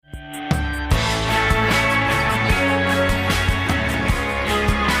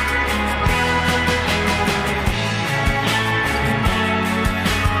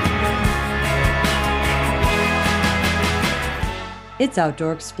It's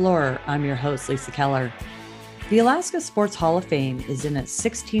Outdoor Explorer. I'm your host, Lisa Keller. The Alaska Sports Hall of Fame is in its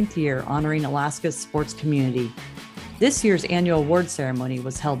 16th year honoring Alaska's sports community. This year's annual award ceremony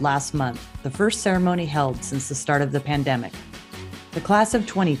was held last month, the first ceremony held since the start of the pandemic. The class of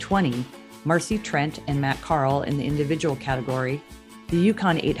 2020, Marcy Trent and Matt Carl in the individual category, the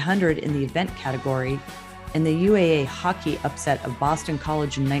Yukon 800 in the event category, and the UAA hockey upset of Boston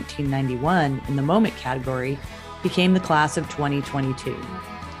College in 1991 in the moment category became the class of 2022.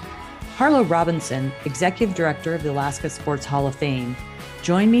 Harlow Robinson, Executive Director of the Alaska Sports Hall of Fame,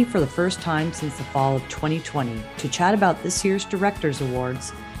 joined me for the first time since the fall of 2020 to chat about this year's Directors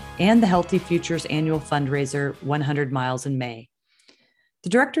Awards and the Healthy Futures annual fundraiser, 100 Miles in May. The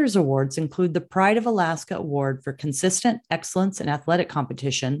Directors Awards include the Pride of Alaska Award for Consistent Excellence in Athletic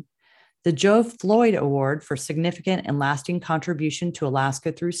Competition, the Joe Floyd Award for Significant and Lasting Contribution to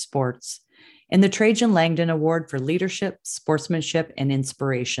Alaska Through Sports, and the Trajan Langdon Award for Leadership, Sportsmanship, and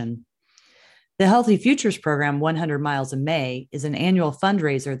Inspiration. The Healthy Futures Program 100 Miles in May is an annual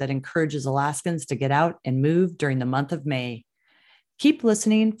fundraiser that encourages Alaskans to get out and move during the month of May. Keep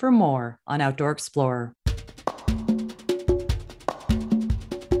listening for more on Outdoor Explorer.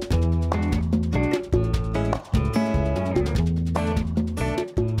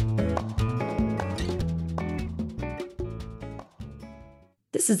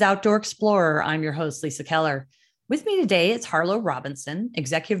 This is Outdoor Explorer. I'm your host, Lisa Keller. With me today is Harlow Robinson,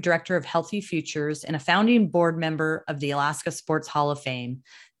 Executive Director of Healthy Futures and a founding board member of the Alaska Sports Hall of Fame.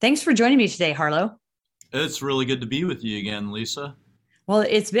 Thanks for joining me today, Harlow. It's really good to be with you again, Lisa. Well,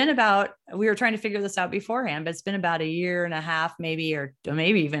 we were trying to figure this out beforehand, but it's been about a year and a half, maybe, or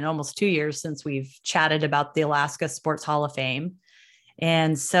maybe even almost 2 years since we've chatted about the Alaska Sports Hall of Fame.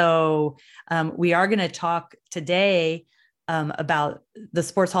 And so we are going to talk today about the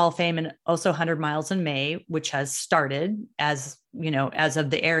Sports Hall of Fame and also 100 Miles in May, which has started as of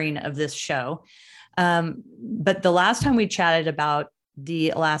the airing of this show. But the last time we chatted about the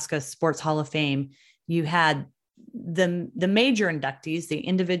Alaska Sports Hall of Fame, you had the major inductees, the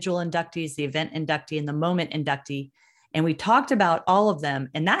individual inductees, the event inductee, and the moment inductee. And we talked about all of them,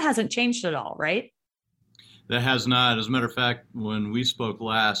 and that hasn't changed at all, right? That has not. As a matter of fact, when we spoke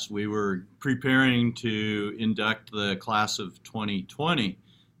last, we were preparing to induct the class of 2020.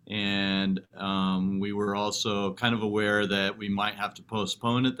 And we were also kind of aware that we might have to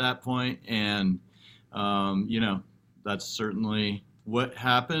postpone at that point. And, that's certainly what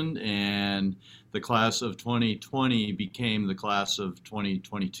happened. And the class of 2020 became the class of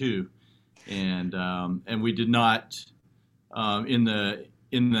 2022. And we did not, in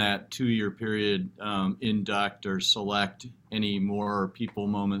that 2-year period, induct or select any more people,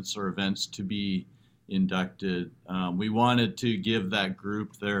 moments, or events to be inducted. We wanted to give that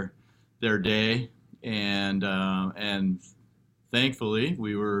group their day, and thankfully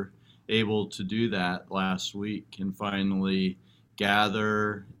we were able to do that last week and finally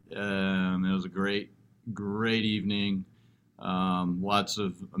gather. It was a great evening. Lots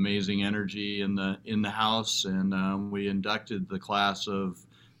of amazing energy in the house, and we inducted the class of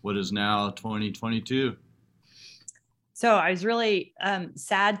what is now 2022. So I was really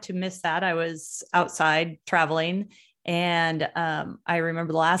sad to miss that. I was outside traveling, and I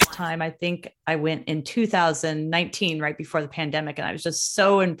remember the last time, I think I went in 2019, right before the pandemic, and I was just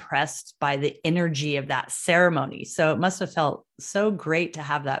so impressed by the energy of that ceremony. So it must have felt so great to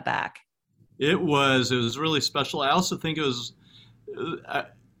have that back. It was really special. I also think it was, I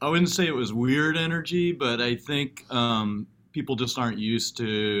wouldn't say it was weird energy, but I think people just aren't used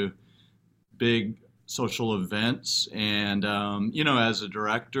to big social events. And, as a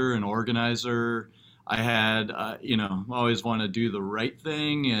director and organizer, I had, always want to do the right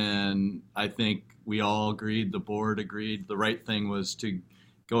thing. And I think we all agreed, the board agreed, the right thing was to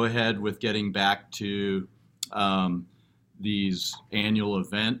go ahead with getting back to these annual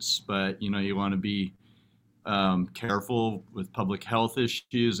events, but you want to be careful with public health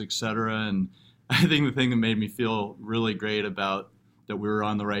issues, et cetera. And I think the thing that made me feel really great about that we were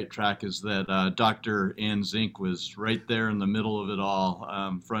on the right track is that Dr. Ann Zink was right there in the middle of it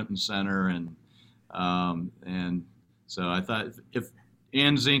all, front and center, and so I thought if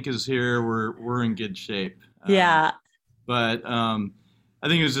Ann Zink is here, we're in good shape. Yeah. But I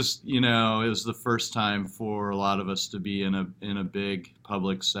think it was just, it was the first time for a lot of us to be in a big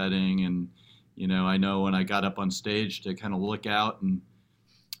public setting. And, I know when I got up on stage to kind of look out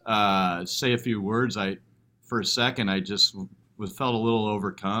and say a few words, for a second, I just felt a little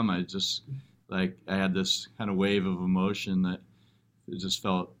overcome. I had this kind of wave of emotion that it just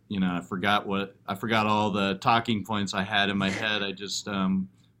felt, I forgot all the talking points I had in my head. I just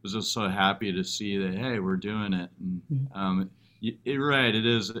was just so happy to see that, hey, we're doing it. And You're right. It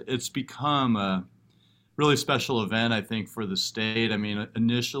is. It's become a really special event, I think, for the state. I mean,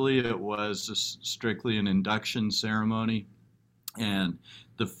 initially it was just strictly an induction ceremony, and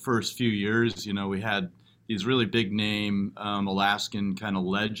the first few years, we had these really big name Alaskan kind of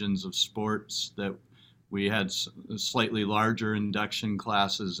legends of sports that we had slightly larger induction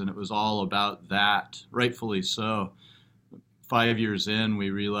classes, and it was all about that, rightfully so. 5 years in, we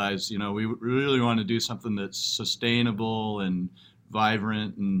realized, we really want to do something that's sustainable and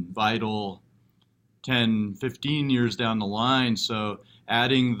vibrant and vital 10, 15 years down the line. So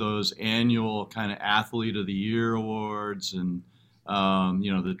adding those annual kind of athlete of the year awards and,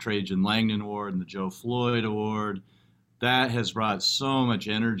 the Trajan Langdon Award and the Joe Floyd Award, that has brought so much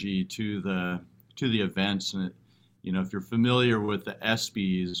energy to the events. And if you're familiar with the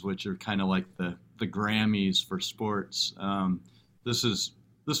ESPYs, which are kind of like the Grammys for sports, this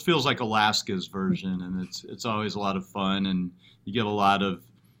feels like Alaska's version, and it's always a lot of fun, and you get a lot of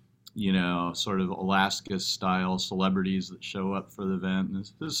sort of Alaska style celebrities that show up for the event. And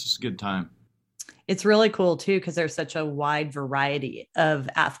this is a good time. It's really cool too, because there's such a wide variety of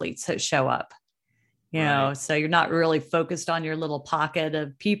athletes that show up. Right. So you're not really focused on your little pocket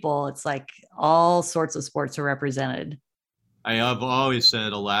of people. It's like all sorts of sports are represented. I have always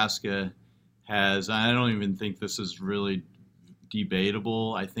said Alaska has, I don't even think this is really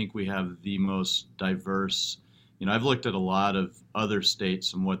debatable. I think we have the most diverse. I've looked at a lot of other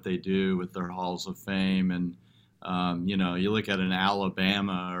states and what they do with their halls of fame, and you look at an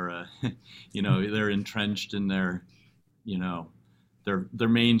Alabama or they're entrenched in their, their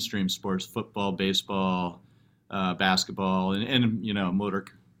mainstream sports, football, baseball, basketball, and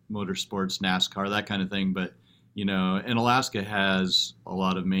motor sports, NASCAR, that kind of thing. But and Alaska has a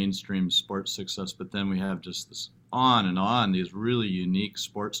lot of mainstream sports success, but then we have just this on and on, these really unique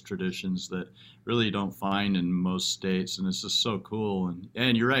sports traditions that really don't find in most states, and it's just so cool.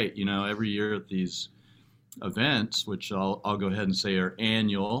 And you're right, every year at these events, which I'll go ahead and say are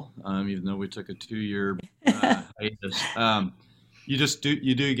annual, even though we took a 2-year hiatus.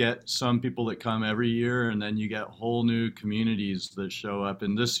 You do get some people that come every year, and then you get whole new communities that show up.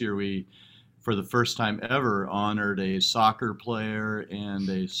 And this year we, for the first time ever, honored a soccer player and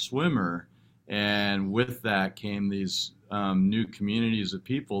a swimmer, and with that came these new communities of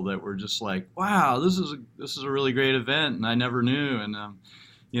people that were just like, wow, this is a really great event, and I never knew, and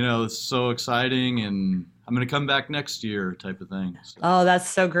it's so exciting, and I'm going to come back next year, type of thing. So. Oh, that's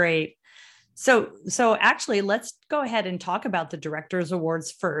so great. So actually, let's go ahead and talk about the Directors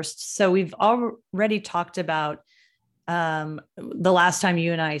Awards first. So we've already talked about the last time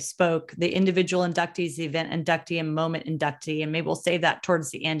you and I spoke, the individual inductees, the event inductee, and moment inductee, and maybe we'll save that towards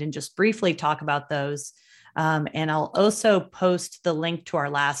the end and just briefly talk about those. And I'll also post the link to our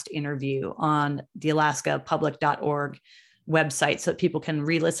last interview on the alaskapublic.org website so that people can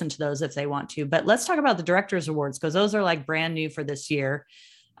re-listen to those if they want to. But let's talk about the Directors Awards, because those are like brand new for this year.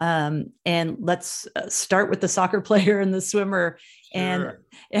 And let's start with the soccer player and the swimmer. Sure.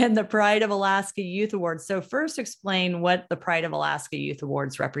 and the Pride of Alaska Youth Awards. So first, explain what the Pride of Alaska Youth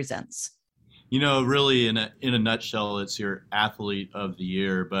Awards represents. Really in a nutshell, it's your athlete of the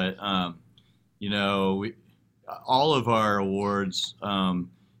year. But all of our awards, kind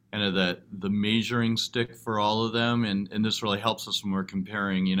of the measuring stick for all of them, and this really helps us when we're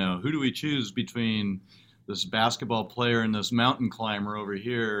comparing. Who do we choose between this basketball player and this mountain climber over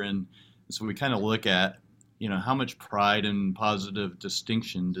here? And so we kind of look at, how much pride and positive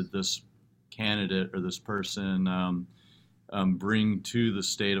distinction did this candidate or this person bring to the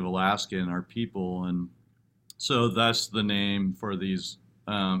state of Alaska and our people. And so that's the name for these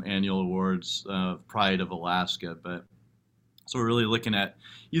annual awards, Pride of Alaska. But so we're really looking at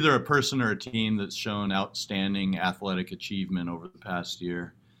either a person or a team that's shown outstanding athletic achievement over the past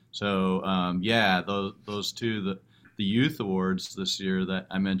year. So those two, the youth awards this year that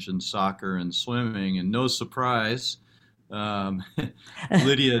I mentioned, soccer and swimming, and no surprise,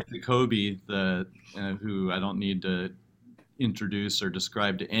 Lydia Jacoby, who I don't need to introduce or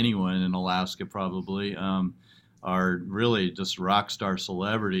describe to anyone in Alaska probably, are really just rock star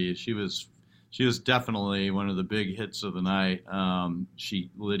celebrity. She was definitely one of the big hits of the night.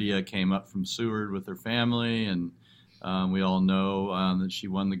 Lydia came up from Seward with her family, and we all know that she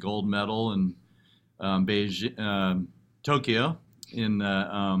won the gold medal in Tokyo in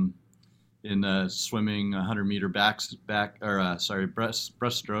swimming 100-meter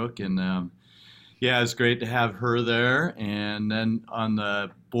breaststroke, and it's great to have her there. And then on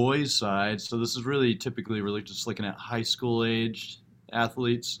the boys' side, so this is really typically really just looking at high school aged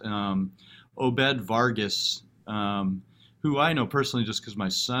athletes. Obed Vargas, who I know personally just because my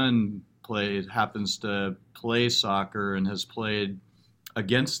son happens to play soccer and has played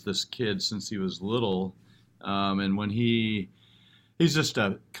against this kid since he was little. And when he's just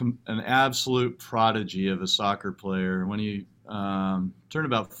an absolute prodigy of a soccer player. When he turned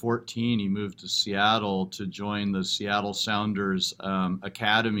about 14, he moved to Seattle to join the Seattle Sounders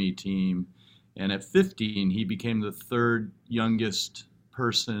academy team. And at 15, he became the third youngest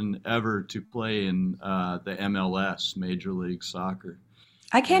person ever to play in the MLS, Major League Soccer.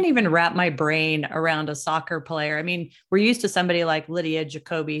 I can't even wrap my brain around a soccer player. I mean, we're used to somebody like Lydia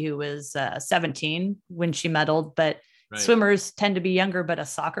Jacoby, who was 17 when she medaled, but Right. swimmers tend to be younger, but a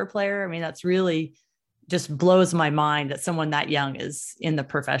soccer player, I mean, that's really just blows my mind that someone that young is in the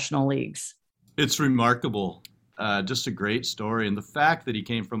professional leagues. It's remarkable. Just a great story. And the fact that he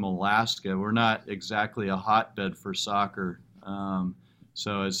came from Alaska, we're not exactly a hotbed for soccer.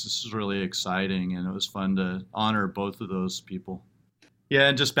 So this is really exciting, and it was fun to honor both of those people. Yeah,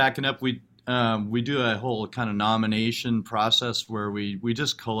 and just backing up, we do a whole kind of nomination process where we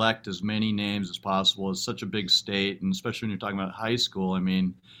just collect as many names as possible. It's such a big state, and especially when you're talking about high school, I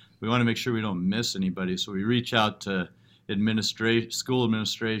mean, we want to make sure we don't miss anybody. So we reach out to school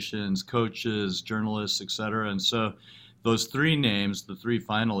administrations, coaches, journalists, et cetera. And so those three names, the three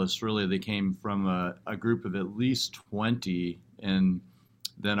finalists, really they came from a group of at least 20, and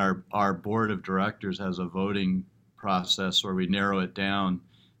then our board of directors has a voting process where we narrow it down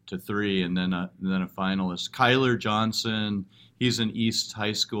to three, and then a finalist. Kyler Johnson, he's in East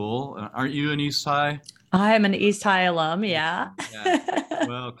High School. Aren't you in East High? I'm an East High alum, yeah. Yeah.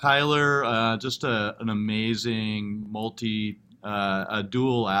 Well, Kyler, just an amazing a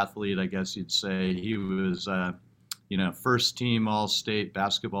dual athlete, I guess you'd say. He was, first team All-State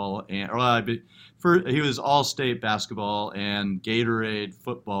basketball, he was All-State basketball and Gatorade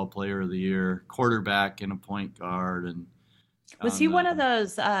Football Player of the Year, quarterback and a point guard. And was he one of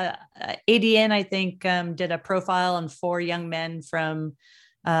those? ADN, I think, did a profile on 4 young men from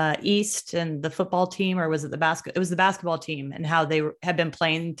East and the football team, or was it It was the basketball team, and how they had been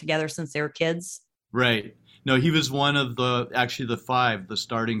playing together since they were kids. Right. No, he was one of the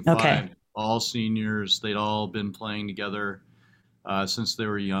starting 5, okay. All seniors. They'd all been playing together since they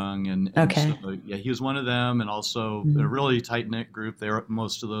were young, and okay. So, yeah, he was one of them, and also a really tight knit group.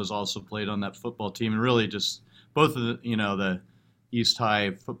 Most of those also played on that football team, and really just both of the East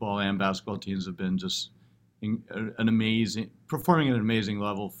High football and basketball teams have been just performing at an amazing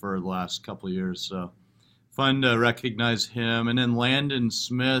level for the last couple of years. So fun to recognize him. And then Landon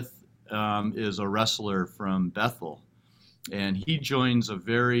Smith is a wrestler from Bethel, and he joins a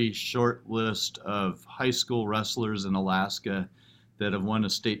very short list of high school wrestlers in Alaska that have won a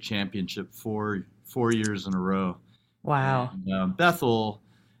state championship 4 years in a row. Wow. And, Bethel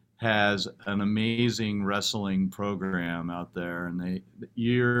has an amazing wrestling program out there, and they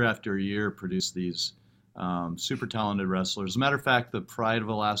year after year produce these super talented wrestlers. As a matter of fact, the Pride of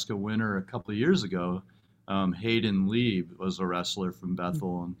Alaska winner a couple of years ago, Hayden Lieb, was a wrestler from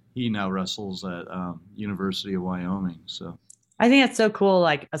Bethel, and he now wrestles at University of Wyoming. So I think it's so cool.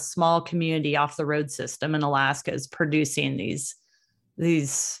 Like a small community off the road system in Alaska is producing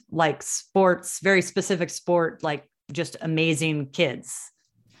these like sports, very specific sport, like just amazing kids.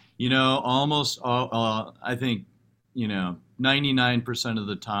 Almost all, I think, 99% of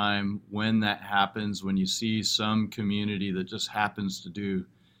the time when that happens, when you see some community that just happens to do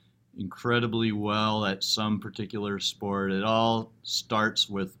incredibly well at some particular sport, it all starts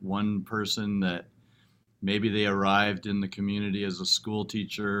with one person that maybe they arrived in the community as a school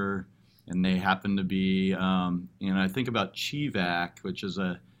teacher, and they happen to be, I think about Chivac, which is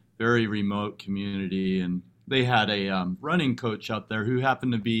a very remote community, and they had a running coach out there who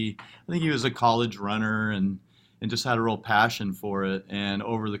happened to be, I think he was a college runner, and just had a real passion for it. And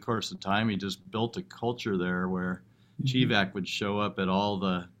over the course of time, he just built a culture there where Chivac would show up at all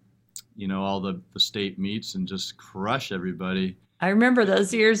the state meets and just crush everybody. I remember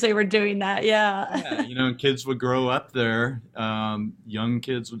those years they were doing that. Yeah. Yeah, and kids would grow up there. Young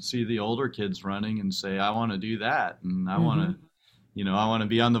kids would see the older kids running and say, I want to do that. And I want to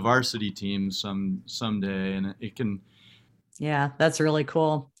be on the varsity team someday. And it can. Yeah, that's really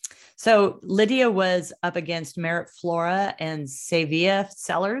cool. So Lydia was up against Merritt Flora and Savia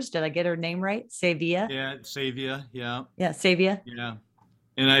Sellers. Did I get her name right? Savia? Yeah, Savia. Yeah. Yeah, Savia. Yeah.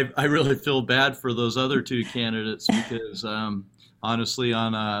 And I really feel bad for those other 2 candidates because honestly,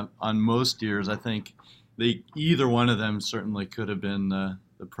 on most years, I think either one of them certainly could have been the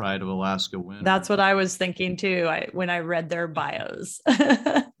Pride of Alaska winner. That's what I was thinking too. When I read their bios.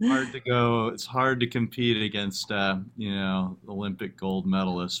 It's hard to compete against Olympic gold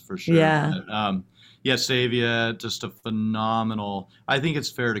medalists for sure. Yeah. But, Yeah, Savia, just a phenomenal. I think it's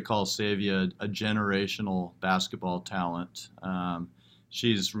fair to call Savia a generational basketball talent.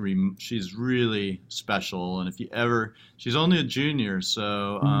 She's really special, and if you ever, she's only a junior,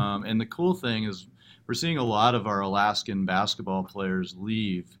 so Mm. and the cool thing is we're seeing a lot of our Alaskan basketball players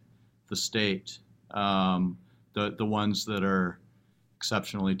leave the state. The ones that are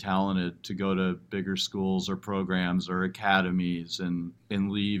exceptionally talented to go to bigger schools or programs or academies and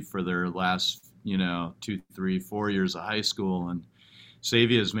leave for their last 2, 3, 4 years of high school. And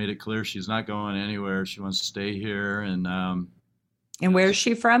Savia has made it clear she's not going anywhere. She wants to stay here. And And where is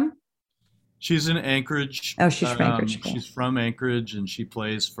she from? she's in Anchorage. Oh, she's from Anchorage. Okay. She's from Anchorage, and she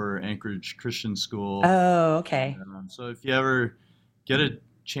plays for Anchorage Christian School. Oh, okay. So if you ever get a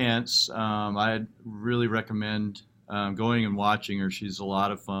chance, I'd really recommend going and watching her. She's a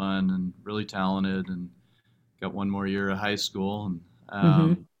lot of fun and really talented, and got one more year of high school.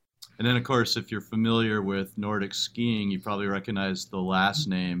 Mm-hmm. And then, of course, if you're familiar with Nordic skiing, you probably recognize the last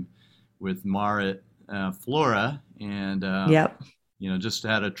name with Marit Flora, and Yep. just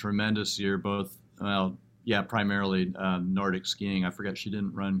had a tremendous year. Both, well, yeah, primarily Nordic skiing. I forgot she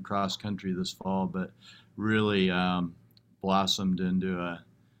didn't run cross country this fall, but really blossomed into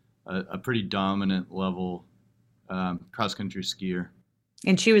a pretty dominant level cross country skier.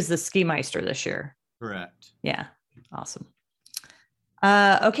 And she was the ski meister this year. Correct. Yeah. Awesome.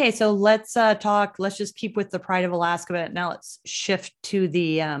 Okay, so let's talk. Let's just keep with the Pride of Alaska, but now let's shift to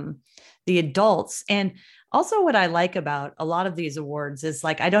the adults. And also, what I like about a lot of these awards is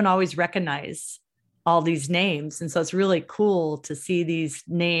like I don't always recognize all these names, and so it's really cool to see these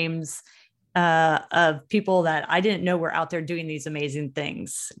names of people that I didn't know were out there doing these amazing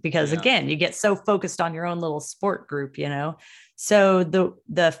things. Because again, you get so focused on your own little sport group, So the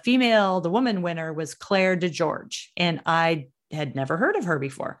woman winner was Claire DeGeorge, and I had never heard of her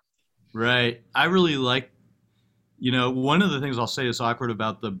before. Right. I really like, one of the things I'll say is awkward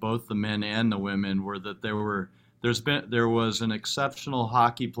about both the men and the women were that there was an exceptional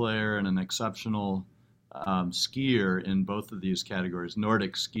hockey player and an exceptional skier in both of these categories,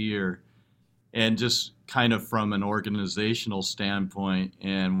 Nordic skier, and just kind of from an organizational standpoint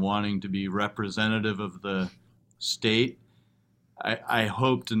and wanting to be representative of the state. I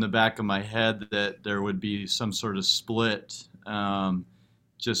hoped in the back of my head that there would be some sort of split,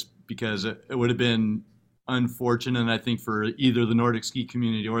 just because it would have been unfortunate, I think, for either the Nordic ski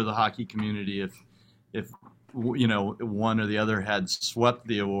community or the hockey community if one or the other had swept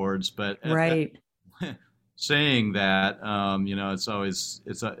the awards. But right. Saying that, and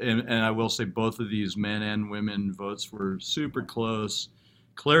I will say both of these men and women votes were super close.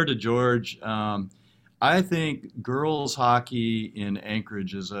 Claire DeGeorge. I think girls hockey in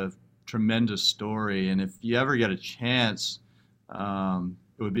Anchorage is a tremendous story, and if you ever get a chance, it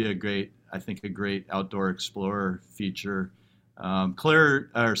would be a great outdoor explorer feature. Carrie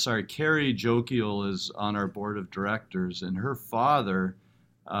Jokiel is on our board of directors, and her father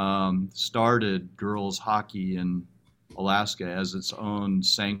started girls hockey in Alaska as its own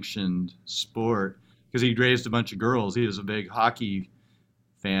sanctioned sport because he raised a bunch of girls. He was a big hockey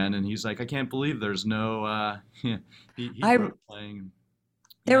fan, and he's like, I can't believe there's no. He grew up playing.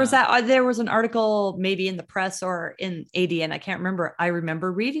 There was an article maybe in the press or in ADN. I can't remember. I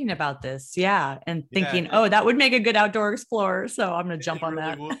remember reading about this. Yeah. And thinking, that would make a good outdoor explorer. So I'm going to jump on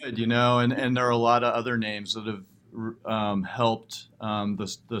that. Would, and there are a lot of other names that have helped.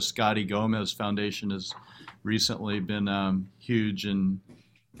 The Scotty Gomez Foundation has recently been huge in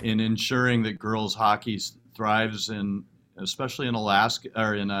ensuring that girls hockey thrives especially in Alaska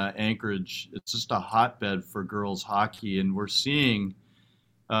or in Anchorage. It's just a hotbed for girls hockey, and we're seeing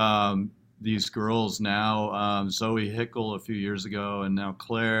these girls now, Zoe Hickel a few years ago, and now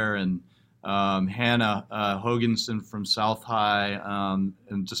Claire and Hannah Hoganson from South High,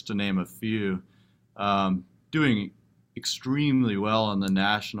 and just to name a few, doing extremely well on the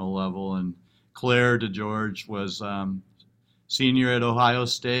national level. And Claire DeGeorge was senior at Ohio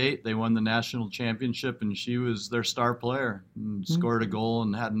State. They won the national championship, and she was their star player and scored a goal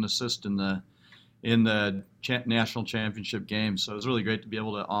and had an assist in the national championship game. So it was really great to be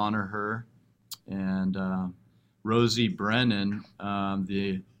able to honor her. And Rosie Brennan,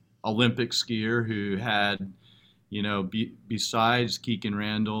 the Olympic skier who had, besides Keegan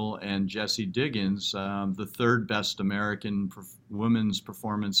Randall and Jessie Diggins, the third best American women's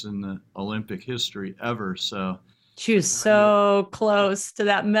performance in the Olympic history ever. So she was so close to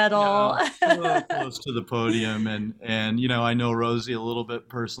that medal. So close to the podium. And I know Rosie a little bit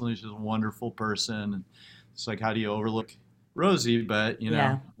personally. She's a wonderful person. It's like, how do you overlook Rosie? But,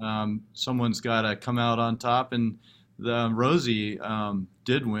 someone's got to come out on top. And Rosie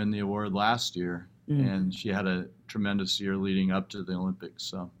did win the award last year. Mm. and she had a tremendous year leading up to the Olympics.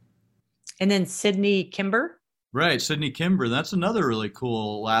 So. And then Sydney Kimber. Right, Sydney Kimber. That's another really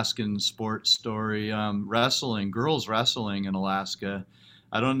cool Alaskan sports story. Wrestling, girls wrestling in Alaska.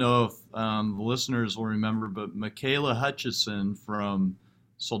 I don't know if the listeners will remember, but Michaela Hutchison from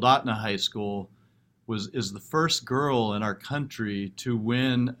Soldotna High School is the first girl in our country to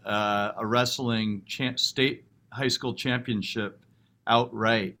win a wrestling state high school championship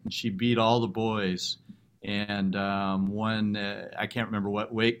outright. And she beat all the boys and won. I can't remember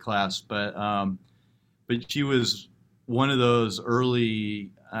what weight class, but she was one of those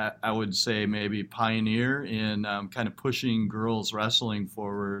early, I would say maybe pioneer in kind of pushing girls wrestling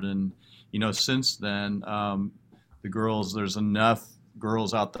forward. And since then, there's enough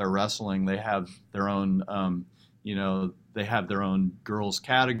girls out there wrestling. They have their own, they have their own girls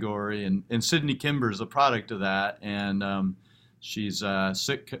category, and Sydney Kimber is a product of that. And she's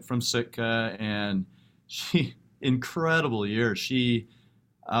from Sitka, and she incredible year. She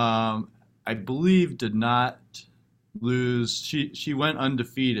I believe did not lose. She went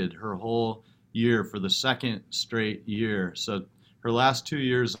undefeated her whole year for the second straight year. So her last 2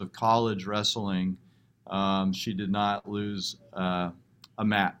 years of college wrestling, she did not lose a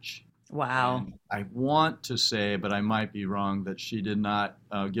match. Wow. And I want to say, but I might be wrong, that she did not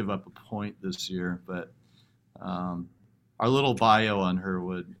give up a point this year. But our little bio on her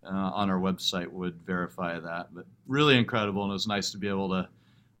on our website would verify that. But really incredible, and it was nice to be able to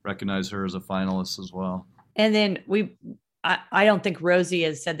recognize her as a finalist as well. And then I don't think Rosie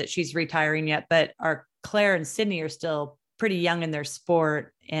has said that she's retiring yet, but our Claire and Sydney are still pretty young in their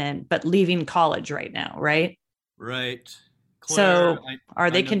sport but leaving college right now, right? Right. Claire, so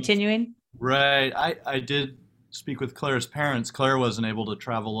are they continuing? Right. I did speak with Claire's parents. Claire wasn't able to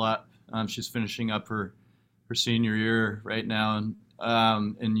travel up. She's finishing up her senior year right now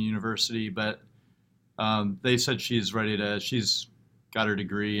in university, but they said she's got her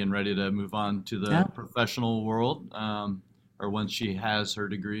degree and ready to move on to the professional world, or once she has her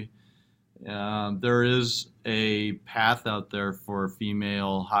degree. There is a path out there for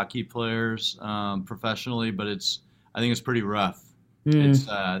female hockey players professionally, but I think it's pretty rough.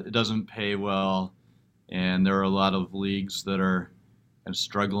 It doesn't pay well, and there are a lot of leagues that are kind of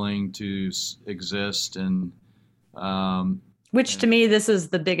struggling to exist. And which to me, this is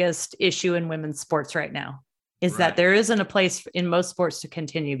the biggest issue in women's sports right now. Is that there isn't a place in most sports to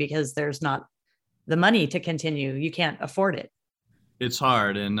continue because there's not the money to continue. You can't afford it. It's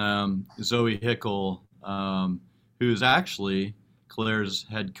hard. And Zoe Hickel, who's actually Claire's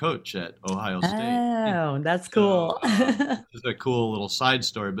head coach at Ohio State. Oh, that's cool. It's a cool little side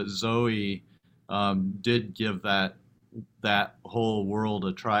story. But Zoe did give that whole world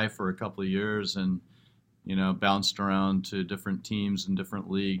a try for a couple of years, and bounced around to different teams and different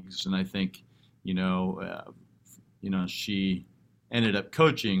leagues. And I think she ended up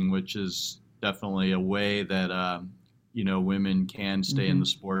coaching, which is definitely a way that, women can stay in the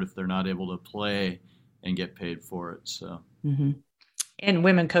sport if they're not able to play and get paid for it. So, and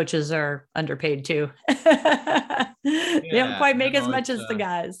women coaches are underpaid too. They don't quite make as much as the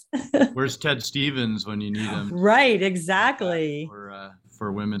guys. Where's Ted Stevens when you need him? Right. Exactly.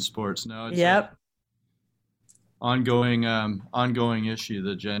 For women's sports. No, it's ongoing issue,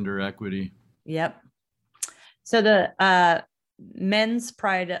 the gender equity. Yep. So the men's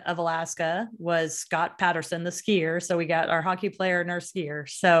Pride of Alaska was Scott Patterson, the skier. So we got our hockey player and our skier.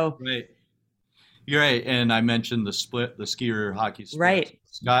 So right. You're right. And I mentioned the skier hockey split. Right.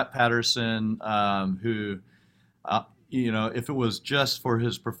 Scott Patterson, who, if it was just for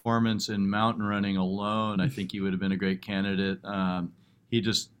his performance in mountain running alone, I think he would have been a great candidate. He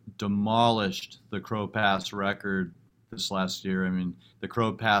just demolished the Crow Pass record this last year. I mean, the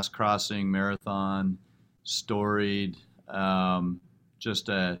Crow Pass Crossing Marathon, storied, just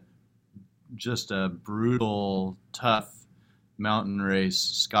a brutal, tough mountain race.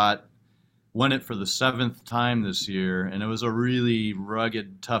 Scott won it for the 7th time this year, and it was a really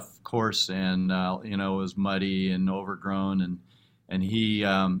rugged, tough course, and it was muddy and overgrown, and he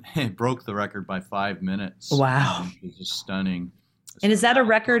broke the record by 5 minutes. Wow, it was just stunning. And is that a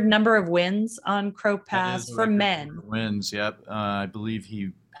record number of wins on Crow Pass for men? Wins, yep. I believe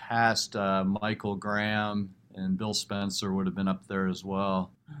he passed Michael Graham, and Bill Spencer would have been up there as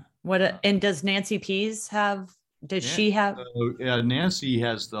well. And does Nancy Pease have? Does she have? Nancy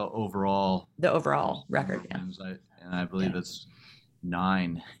has the overall record. Yeah, and I believe it's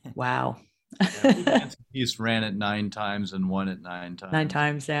 9. Wow. Nancy Pease ran it 9 times and won it 9 times. 9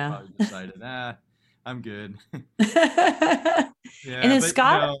 times, yeah. Probably decided, I'm good. And then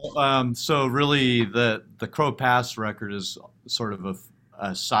Scott. So really, the Crow Pass record is sort of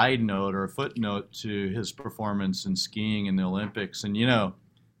a side note or a footnote to his performance in skiing in the Olympics. And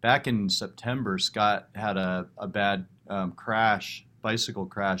back in September, Scott had a bad bicycle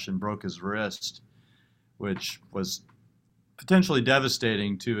crash, and broke his wrist, which was potentially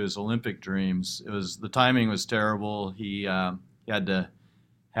devastating to his Olympic dreams. The timing was terrible. He had to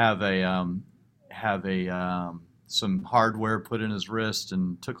have some hardware put in his wrist,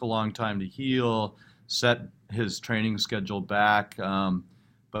 and took a long time to heal. Set his training schedule back,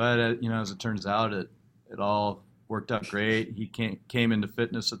 but as it turns out, it all worked out great. He came into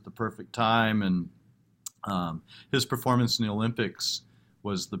fitness at the perfect time, and his performance in the Olympics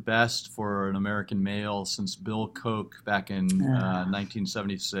was the best for an American male since Bill Koch back in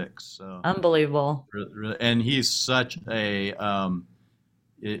 1976. So unbelievable. And he's such a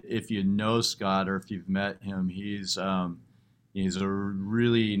if you know Scott or if you've met him, he's a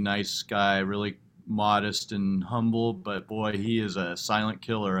really nice guy, really modest and humble, but boy, he is a silent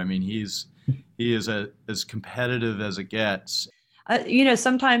killer. I mean, he is as competitive as it gets.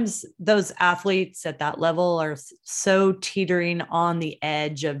 Sometimes those athletes at that level are so teetering on the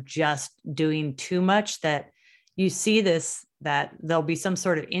edge of just doing too much that you see that there'll be some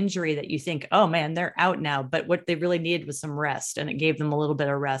sort of injury that you think, oh man, they're out now. But what they really needed was some rest, and it gave them a little bit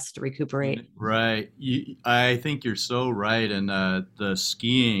of rest to recuperate. Right. I think you're so right. And the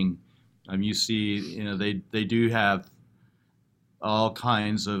skiing, you see, they do have all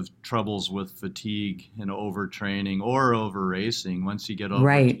kinds of troubles with fatigue and overtraining or over racing. Once you get over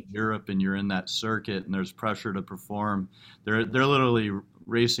to Europe and you're in that circuit and there's pressure to perform, they're literally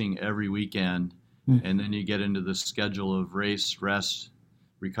racing every weekend. And then you get into the schedule of race, rest,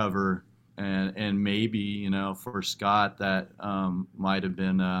 recover, and maybe, for Scott, that might have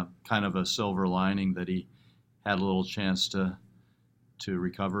been kind of a silver lining, that he had a little chance to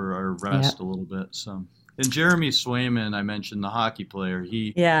recover or rest a little bit. So. And Jeremy Swayman, I mentioned, the hockey player.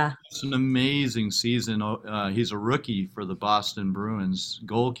 It's an amazing season. He's a rookie for the Boston Bruins,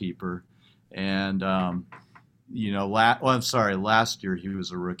 goalkeeper, and last year he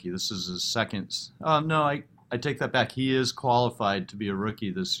was a rookie. This is his second. Oh no, I take that back. He is qualified to be a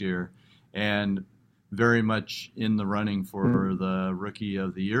rookie this year, and very much in the running for the Rookie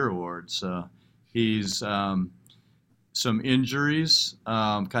of the Year award. So he's. Some injuries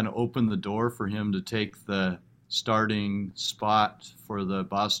kind of opened the door for him to take the starting spot for the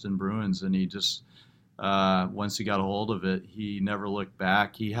Boston Bruins, and he just once he got a hold of it, he never looked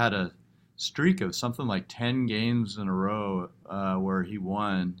back. He had a streak of something like 10 games in a row where he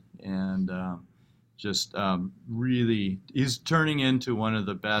won, and really, he's turning into one of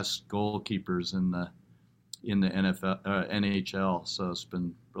the best goalkeepers in the NHL. So it's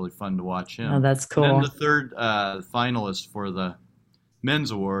been really fun to watch him. Oh, that's cool. And then the third finalist for the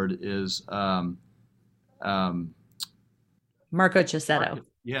men's award is Marco Cicchetto.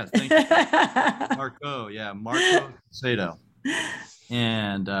 Yeah, thank you. Marco Cicchetto.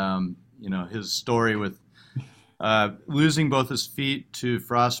 And his story with losing both his feet to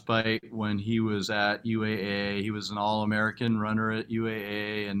frostbite when he was at UAA. He was an All-American runner at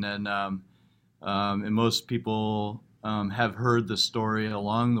UAA, and then and most people have heard the story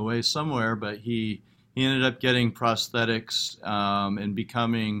along the way somewhere, but he ended up getting prosthetics and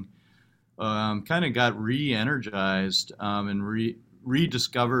becoming kind of got re-energized and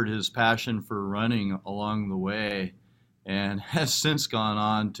rediscovered his passion for running along the way, and has since gone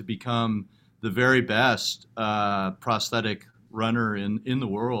on to become the very best prosthetic runner in the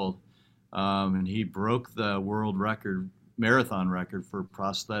world. And he broke the world marathon record for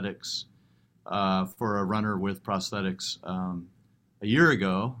prosthetics. For a runner with prosthetics a year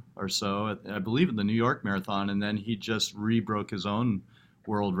ago or so, I believe in the New York Marathon, and then he just broke his own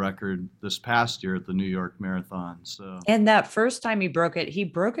world record this past year at the New York Marathon. So, and that first time he broke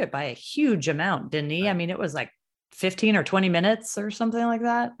it by a huge amount, didn't he? I mean, it was like 15 or 20 minutes or something like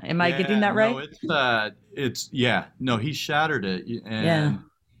that. Am I getting that right? No, he shattered it. And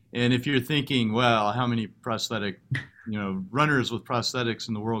if you're thinking, well, how many prosthetic, runners with prosthetics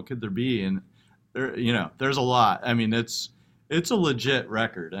in the world could there be? And there's a lot. I mean, it's a legit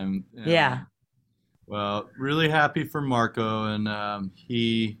record. Well, really happy for Marco, and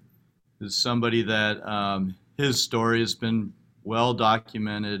he is somebody that his story has been well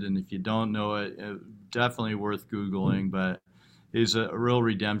documented, and if you don't know it, definitely worth Googling. But it's a real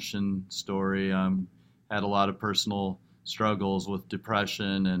redemption story. Had a lot of personal struggles with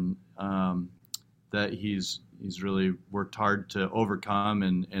depression, and that he's really worked hard to overcome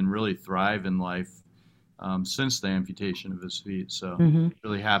and really thrive in life since the amputation of his feet. So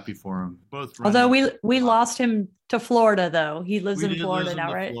really happy for him. Although we lost him to Florida, though. He lives in Florida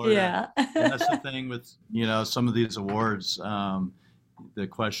now, right? Florida. Yeah. And that's the thing with, some of these awards. the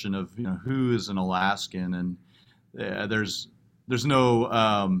question of, who is an Alaskan, and there's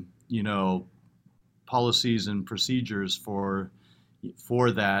no policies and procedures for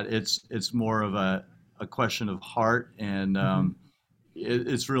that. It's more of a question of heart, and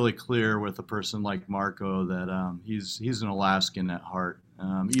it's really clear with a person like Marco that he's an Alaskan at heart,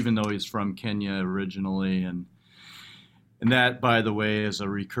 even though he's from Kenya originally, and that, by the way, is a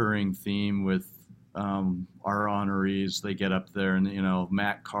recurring theme with our honorees. They get up there, and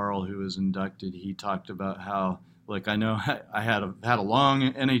Matt Carl, who was inducted, he talked about how, like, I know I had a long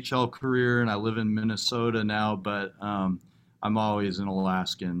NHL career, and I live in Minnesota now, but I'm always an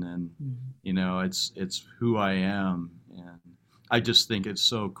Alaskan, and it's who I am, and I just think it's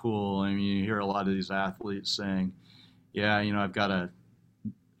so cool. I mean, you hear a lot of these athletes saying, "Yeah,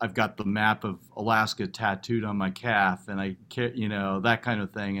 I've got the map of Alaska tattooed on my calf, and I that kind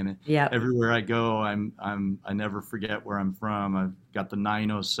of thing." And everywhere I go, I never forget where I'm from. I've got the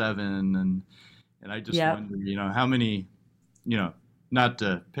 907, and I just wonder, how many, not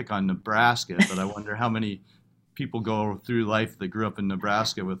to pick on Nebraska, but I wonder how many people go through life that grew up in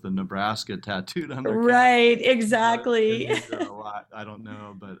Nebraska with the Nebraska tattooed on their calf. Right, exactly. A lot. I don't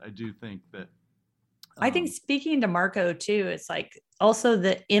know, but I do think that. I think, speaking to Marco too, it's like also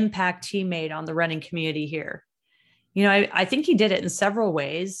the impact he made on the running community here. I think he did it in several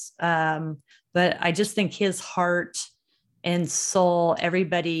ways, but I just think his heart and soul,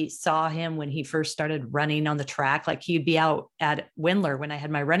 everybody saw him when he first started running on the track. Like, he'd be out at Windler when I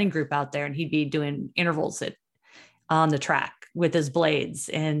had my running group out there, and he'd be doing intervals on the track with his blades.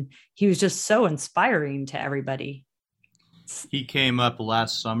 And he was just so inspiring to everybody. He came up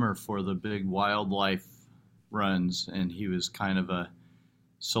last summer for the big wildlife runs, and he was kind of a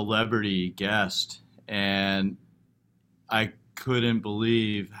celebrity guest. And I couldn't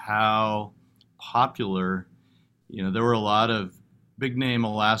believe how popular, there were a lot of big name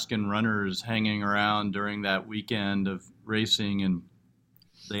Alaskan runners hanging around during that weekend of racing, and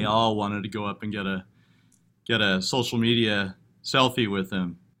they all wanted to go up and get a social media selfie with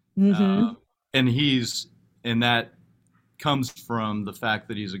him. And that comes from the fact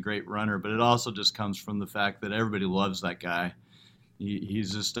that he's a great runner, but it also just comes from the fact that everybody loves that guy.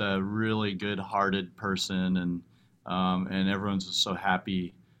 He's just a really good-hearted person, and everyone's just so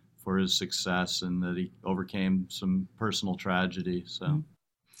happy for his success and that he overcame some personal tragedy. So,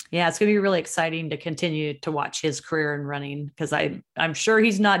 yeah, it's going to be really exciting to continue to watch his career in running, because I'm sure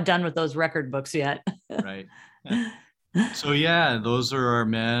he's not done with those record books yet. Right. So yeah, those are our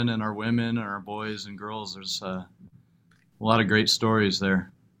men and our women and our boys and girls. There's a lot of great stories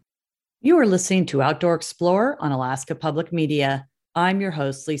there. You are listening to Outdoor Explorer on Alaska Public Media. I'm your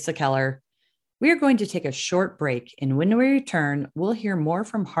host, Lisa Keller. We are going to take a short break, and when we return, we'll hear more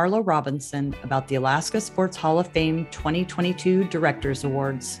from Harlow Robinson about the Alaska Sports Hall of Fame 2022 Directors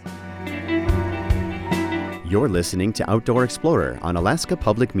Awards. You're listening to Outdoor Explorer on Alaska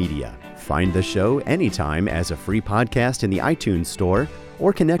Public Media. Find the show anytime as a free podcast in the iTunes Store,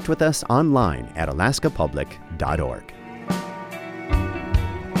 or connect with us online at alaskapublic.org.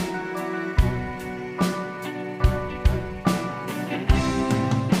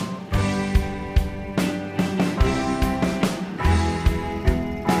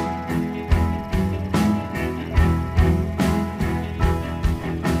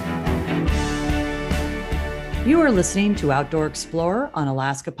 You are listening to Outdoor Explorer on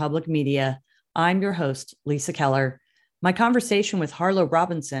Alaska Public Media. I'm your host, Lisa Keller. My conversation with Harlow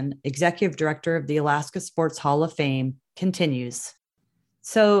Robinson, Executive Director of the Alaska Sports Hall of Fame, continues.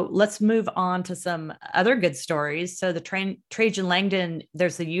 So let's move on to some other good stories. So the Trajan Langdon,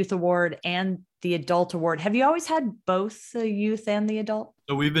 there's the Youth Award and the Adult Award. Have you always had both the youth and the adult?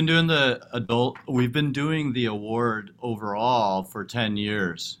 So we've been doing the award overall for 10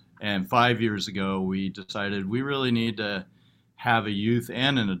 years. And 5 years ago, we decided we really need to have a youth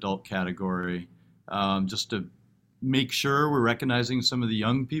and an adult category, just to make sure we're recognizing some of the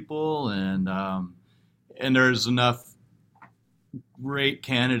young people, and there's enough great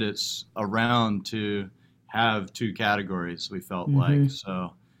candidates around to have two categories. We felt like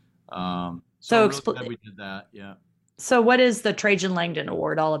so. So really glad we did that. Yeah. So what is the Trajan Langdon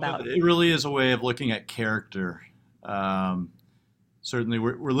Award all about? It really is a way of looking at character. Certainly,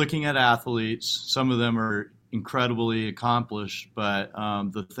 we're looking at athletes. Some of them are incredibly accomplished, but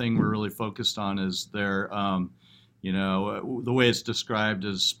the thing we're really focused on is their, the way it's described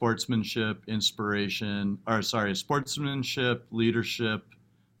as sportsmanship, sportsmanship, leadership,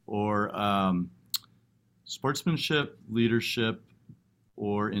 or sportsmanship, leadership,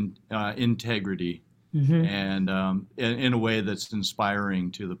 or integrity, and in a way that's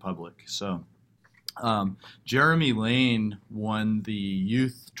inspiring to the public. So. Jeremy Lane won the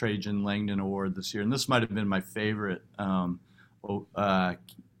Youth Trajan Langdon Award this year, and this might have been my favorite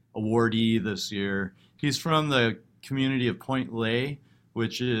awardee this year. He's from the community of Point Lay,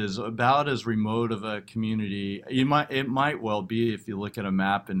 which is about as remote of a community. It might well be if you look at a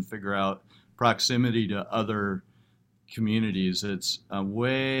map and figure out proximity to other communities. It's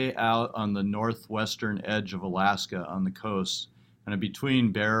way out on the northwestern edge of Alaska on the coast, kind of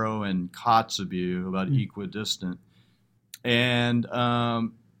between Barrow and Kotzebue, about equidistant. And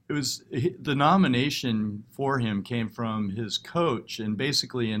it was the nomination for him came from his coach, and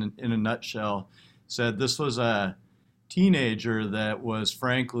basically, in a nutshell, said this was a teenager that was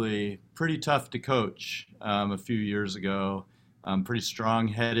frankly pretty tough to coach a few years ago, pretty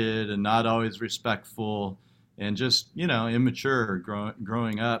strong-headed and not always respectful, and just immature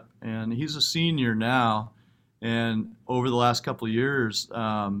growing up. And he's a senior now. And over the last couple of years,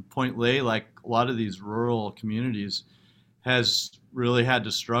 Point Lay, like a lot of these rural communities, has really had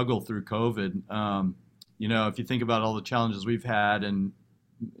to struggle through COVID. If you think about all the challenges we've had in,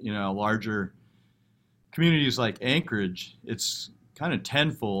 larger communities like Anchorage, it's kind of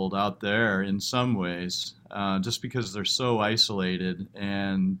tenfold out there in some ways, just because they're so isolated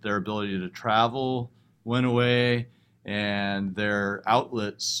and their ability to travel went away and their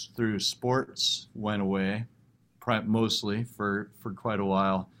outlets through sports went away, mostly for quite a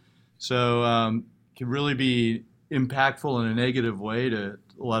while. So can really be impactful in a negative way to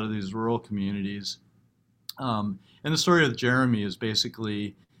a lot of these rural communities. And the story of Jeremy is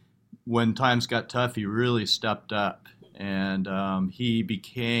basically when times got tough, he really stepped up, and he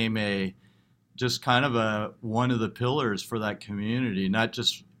became just kind of one of the pillars for that community, not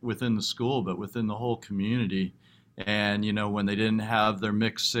just within the school, but within the whole community. And, when they didn't have their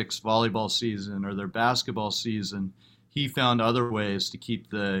mixed six volleyball season or their basketball season, he found other ways to keep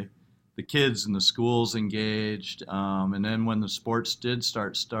the kids in the schools engaged. And then when the sports did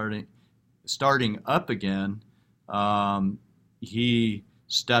starting up again, he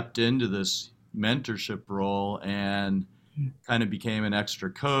stepped into this mentorship role and kind of became an extra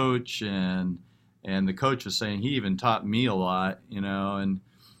coach. And the coach was saying he even taught me a lot, and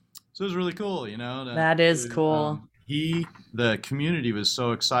so it was really cool, That is cool. The community was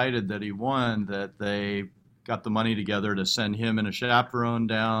so excited that he won that they got the money together to send him and a chaperone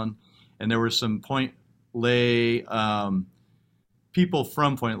down. And there were some Point Lay people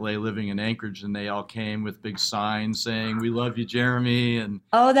from Point Lay living in Anchorage, and they all came with big signs saying, "We love you, Jeremy." And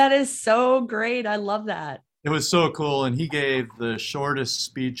oh, that is so great. I love that. It was so cool. And he gave the shortest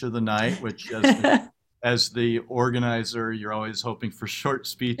speech of the night, which as the organizer, you're always hoping for short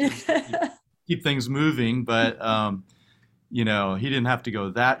speeches to keep things moving. But, he didn't have to go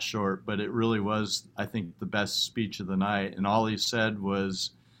that short, but it really was, I think, the best speech of the night. And all he said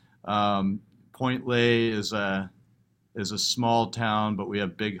was, Point Lay is a small town, but we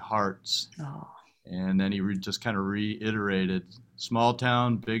have big hearts. Oh. And then he just kind of reiterated, small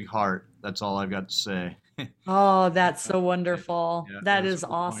town, big heart. That's all I've got to say. Oh, that's so wonderful. Yeah, that is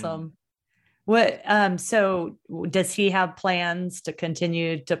awesome. What, so does he have plans to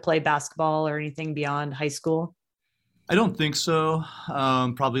continue to play basketball or anything beyond high school? I don't think so.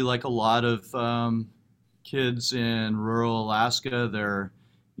 Probably like a lot of kids in rural Alaska, they're,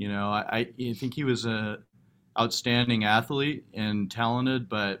 I think he was a outstanding athlete and talented,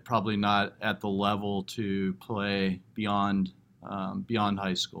 but probably not at the level to play beyond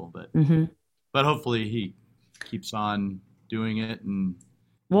high school. But hopefully he keeps on doing it. And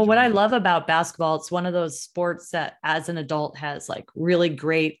well, what I love about basketball, it's one of those sports that as an adult has like really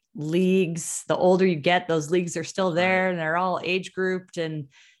great leagues. The older you get, those leagues are still there and they're all age grouped. And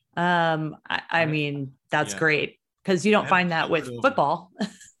I mean, that's great because you don't find that with football.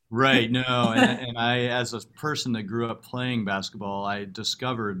 Right. No. And I, as a person that grew up playing basketball, I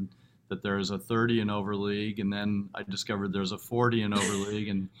discovered that there is a 30 and over league. And then I discovered there's a 40 and over league.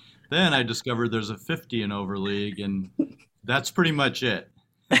 And then I discovered there's a 50 and over league. And that's pretty much it.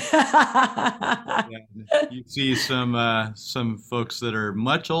 You see some folks that are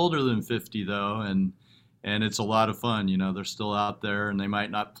much older than 50 though. And it's a lot of fun. They're still out there and they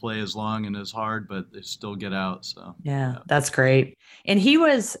might not play as long and as hard, but they still get out. So yeah. That's great. And he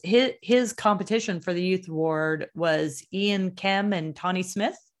was his competition for the Youth Award was Ian Kem and Tawny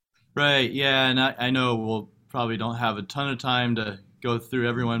Smith. Right. Yeah. And I know we'll probably don't have a ton of time to go through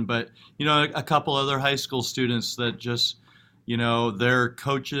everyone, but a couple other high school students that just, their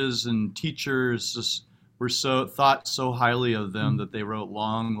coaches and teachers just thought so highly of them that they wrote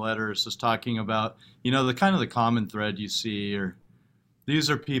long letters just talking about, the common thread you see, or these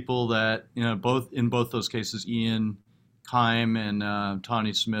are people that, in both those cases, Ian Kime and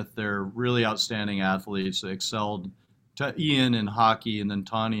Tawny Smith, they're really outstanding athletes. They excelled. Ian in hockey and then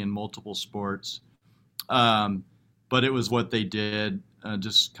Tawny in multiple sports. But it was what they did,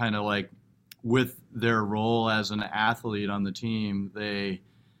 just kind of like with their role as an athlete on the team. They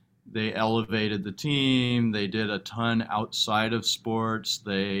elevated the team. They did a ton outside of sports.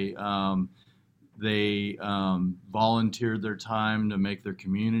 They volunteered their time to make their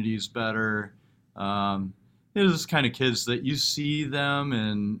communities better. It was kind of kids that you see them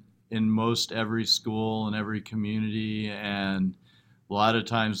in most every school and every community, and a lot of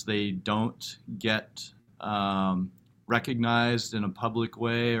times they don't get recognized in a public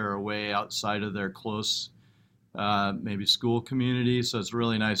way or a way outside of their close maybe school community. So it's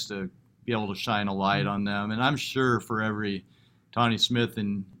really nice to be able to shine a light on them. And I'm sure for every Tawny Smith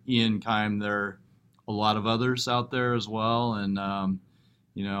and Ian Kime, there are a lot of others out there as well. And,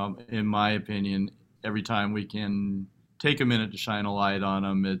 in my opinion, every time we can take a minute to shine a light on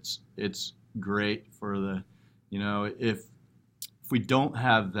them, it's great for the, if we don't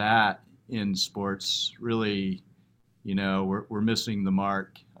have that in sports, really, we're missing the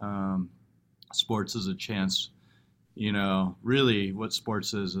mark. Sports is a chance, really what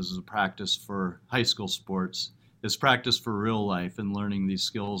sports is a practice for high school sports. It's practice for real life and learning these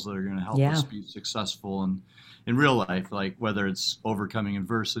skills that are going to help us be successful in real life, like whether it's overcoming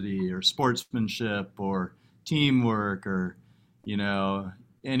adversity or sportsmanship or teamwork or,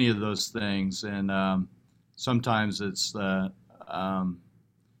 any of those things. And sometimes it's the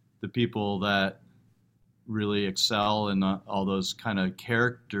people that really excel in all those kind of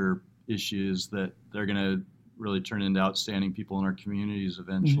character issues that they're going to really turn into outstanding people in our communities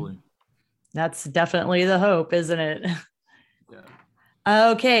eventually. That's definitely the hope, isn't it?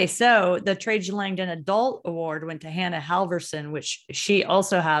 Yeah. Okay, so the Trajan Langdon Adult Award went to Hannah Halverson, which she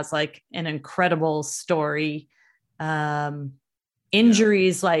also has like an incredible story.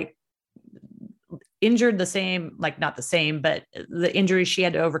 Injuries, like injured the same, like not the same, but the injuries she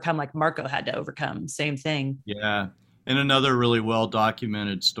had to overcome, like Marco had to overcome, same thing. Yeah. And another really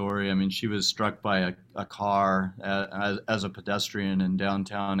well-documented story. I mean, she was struck by a car as a pedestrian in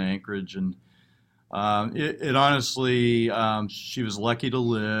downtown Anchorage. And it honestly, she was lucky to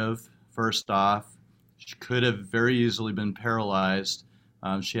live, first off. She could have very easily been paralyzed.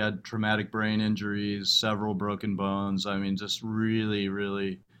 She had traumatic brain injuries, several broken bones. I mean, just really,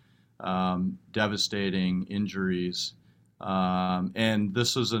 really devastating injuries. And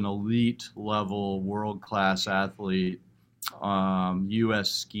this was an elite level, world-class athlete,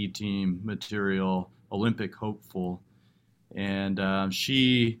 U.S. ski team material, Olympic hopeful. And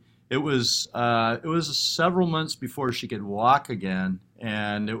it was several months before she could walk again.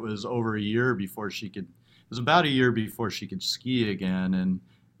 And it was over a year before it was about a year before she could ski again. And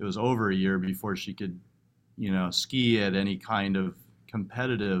it was over a year before she could, ski at any kind of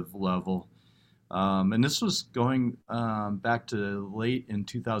competitive level. And this was going back to late in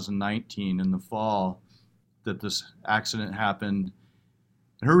 2019 in the fall that this accident happened.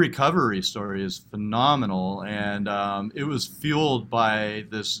 Her recovery story is phenomenal, and it was fueled by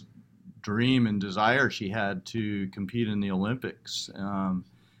this dream and desire she had to compete in the Olympics,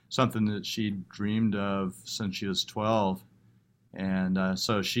 something that she dreamed of since she was 12. And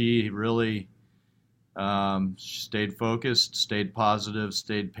so she really stayed focused, stayed positive,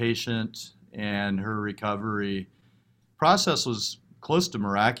 stayed patient, and her recovery process was close to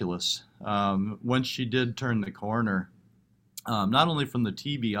miraculous. Once she did turn the corner, not only from the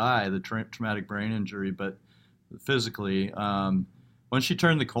TBI, the traumatic brain injury, but physically, once she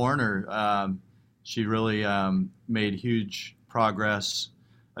turned the corner, she really made huge progress,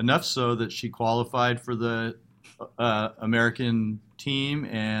 enough so that she qualified for the American team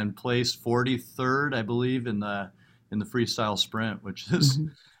and placed 43rd, I believe, in the freestyle sprint, which is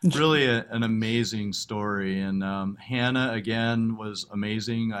really an amazing story. And Hannah, again, was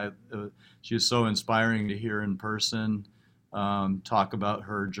amazing. She was so inspiring to hear in person, talk about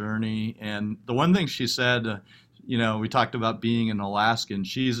her journey. And the one thing she said, we talked about being an Alaskan.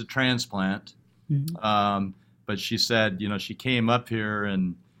 She's a transplant, but she said, she came up here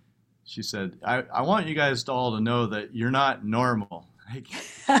and she said, I want you guys all to know that you're not normal.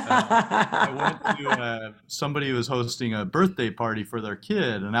 I went to somebody was hosting a birthday party for their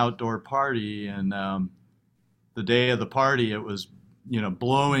kid, an outdoor party, and the day of the party it was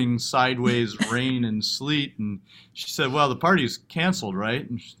blowing sideways rain and sleet, and she said, well, the party's canceled, right?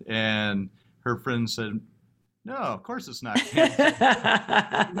 And her friend said, no, of course it's not canceled.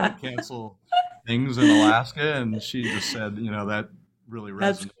 We don't cancel things in Alaska. And she just said, that really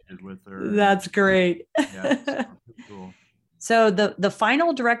resonated with her. That's great. Yeah, it's cool. So the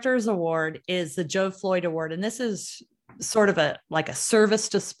final director's award is the Joe Floyd Award. And this is sort of a service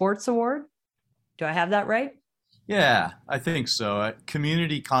to sports award. Do I have that right? Yeah, I think so.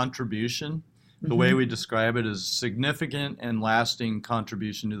 Community contribution, the way Mm-hmm. we describe it, is significant and lasting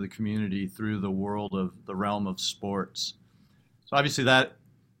contribution to the community through the world of the realm of sports. So obviously that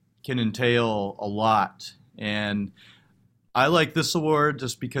can entail a lot. And I like this award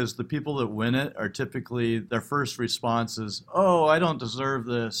just because the people that win it are typically, their first response is, "Oh, I don't deserve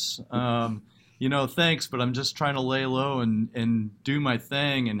this. Thanks, but I'm just trying to lay low and do my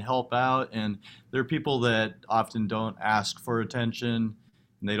thing and help out." And there are people that often don't ask for attention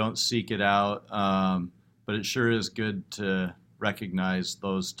and they don't seek it out. But it sure is good to recognize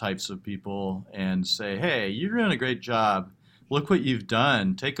those types of people and say, "Hey, you're doing a great job. Look what you've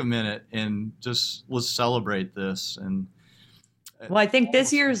done. Take a minute and just let's celebrate this." And Well, I think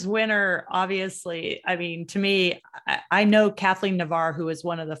this year's winner, obviously, I mean, to me, I know Kathleen Navarre, who is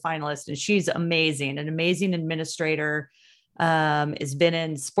one of the finalists, and she's amazing, an amazing administrator, has been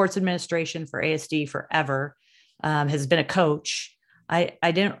in sports administration for ASD forever, has been a coach. I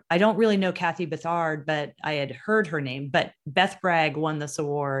don't really know Kathy Bethard, but I had heard her name. But Beth Bragg won this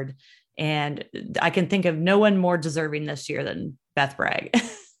award, and I can think of no one more deserving this year than Beth Bragg.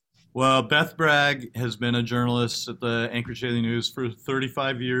 Well, Beth Bragg has been a journalist at the Anchorage Daily News for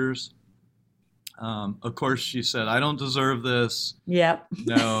 35 years. Of course, she said, "I don't deserve this." Yep.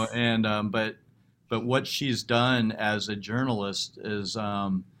 No, and but what she's done as a journalist is,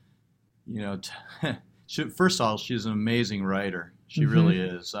 you know, first of all, she's an amazing writer. She Mm-hmm. really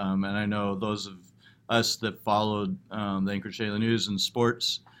is. And I know those of us that followed the Anchorage Daily News and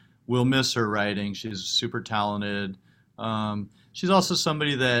sports will miss her writing. She's super talented. She's also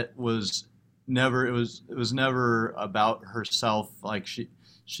somebody that was never, it was never about herself. Like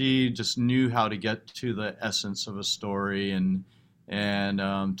she just knew how to get to the essence of a story and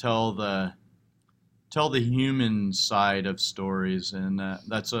tell the human side of stories, and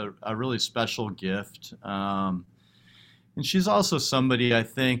that's a really special gift. And she's also somebody, I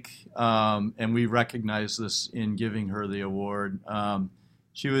think, and we recognize this in giving her the award.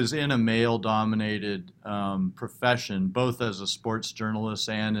 She was in a male-dominated profession, both as a sports journalist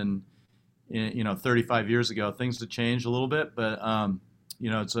and in 35 years ago. Things have changed a little bit, but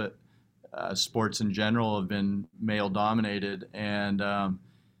it's sports in general have been male-dominated, and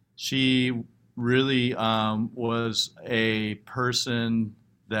she really was a person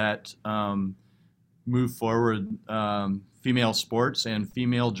that moved forward female sports and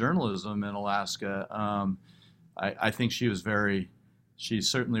female journalism in Alaska. I think she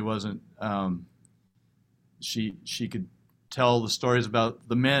certainly wasn't, she could tell the stories about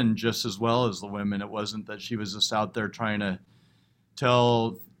the men just as well as the women. It wasn't that she was just out there trying to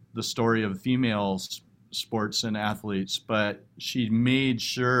tell the story of female sports and athletes, but she made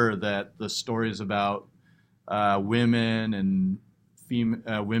sure that the stories about women and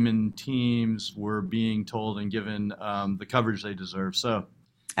women teams were being told and given the coverage they deserve. So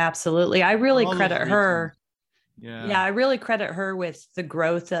Absolutely. I really all those credit her. reasons. Yeah. Yeah, I really credit her with the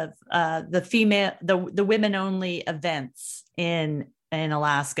growth of the women only events in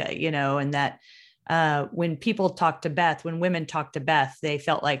Alaska, and that when women talked to Beth, they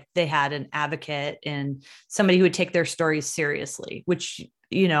felt like they had an advocate and somebody who would take their stories seriously, which,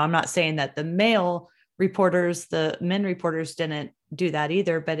 I'm not saying that the men reporters didn't do that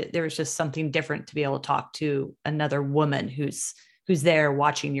either, but there was just something different to be able to talk to another woman who's there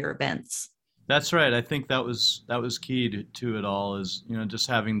watching your events. That's right. I think that was key to it all, is just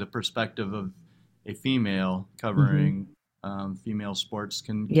having the perspective of a female covering female sports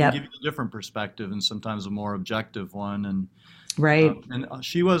can Yep. give you a different perspective and sometimes a more objective one. And Right.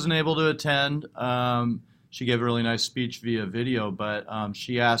 she wasn't able to attend. She gave a really nice speech via video, but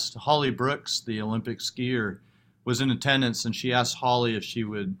she asked Holly Brooks, the Olympic skier, was in attendance, and she asked Holly if she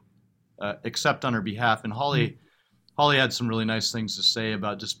would accept on her behalf. And Holly had some really nice things to say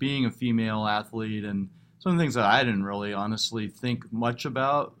about just being a female athlete, and some things that I didn't really honestly think much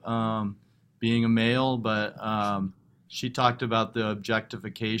about being a male, but she talked about the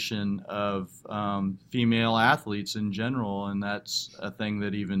objectification of female athletes in general, and that's a thing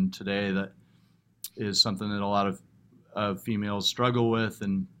that even today that is something that a lot of females struggle with,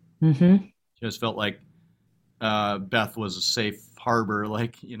 and just felt like Beth was a safe harbor,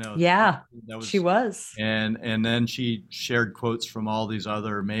 Yeah, that was. she was. And then she shared quotes from all these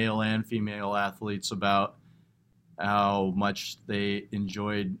other male and female athletes about how much they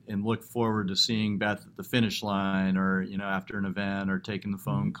enjoyed and looked forward to seeing Beth at the finish line, or after an event, or taking the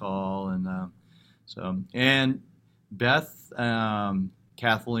phone call. And Beth,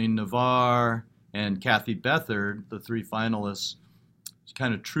 Kathleen Navarre, and Kathy Bethard, the three finalists,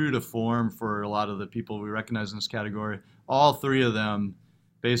 kind of true to form for a lot of the people we recognize in this category. All three of them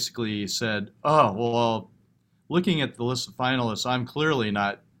basically said, "Oh, well, looking at the list of finalists, I'm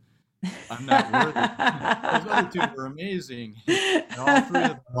not worthy." Those other two were amazing. And all three of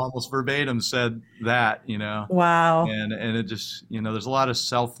them almost verbatim said that, Wow. and it just, there's a lot of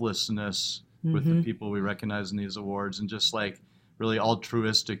selflessness with the Mm-hmm. people we recognize in these awards, and just like really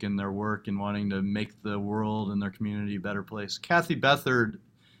altruistic in their work and wanting to make the world and their community a better place. Kathy Bethard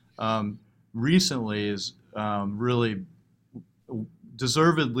recently has really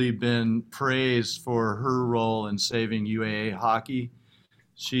deservedly been praised for her role in saving UAA hockey.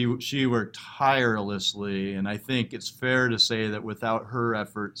 She worked tirelessly, and I think it's fair to say that without her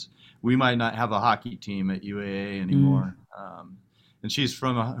efforts, we might not have a hockey team at UAA anymore. And she's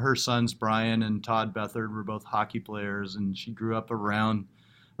from her sons, Brian and Todd Bethard, were both hockey players, and she grew up around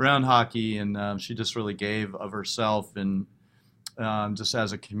hockey, and she just really gave of herself, and just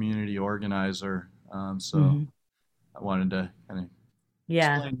as a community organizer. So Mm-hmm. I wanted to kind of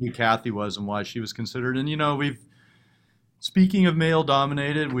Yeah. explain who Kathy was and why she was considered. And speaking of male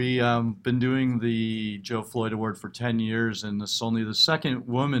dominated, we've been doing the Joe Floyd Award for 10 years, and this is only the second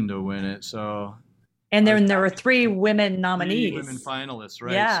woman to win it. So And then there were three women nominees. 3 women finalists,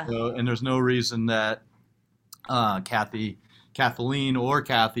 right? Yeah. So, and there's no reason that Kathleen or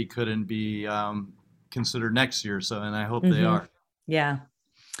Kathy couldn't be considered next year. So, and I hope they are. Yeah.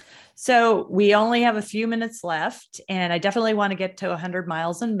 So we only have a few minutes left, and I definitely want to get to 100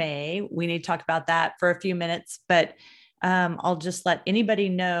 miles in May. We need to talk about that for a few minutes, but I'll just let anybody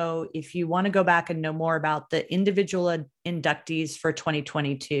know if you want to go back and know more about the individual inductees for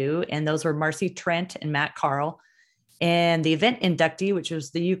 2022. And those were Marcy Trent and Matt Carl, and the event inductee, which was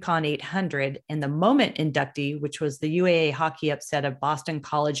the Yukon 800, and the moment inductee, which was the UAA hockey upset of Boston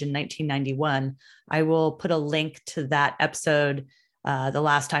College in 1991. I will put a link to that episode the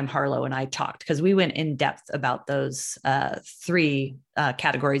last time Harlow and I talked, because we went in depth about those three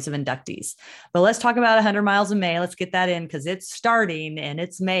categories of inductees. But let's talk about 100 miles in May. Let's get that in, because it's starting and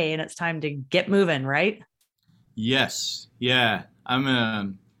it's May and it's time to get moving, right? Yes. Yeah.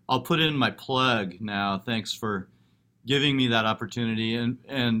 I'll put in my plug now. Thanks for giving me that opportunity.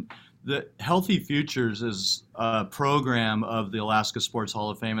 And the Healthy Futures is a program of the Alaska Sports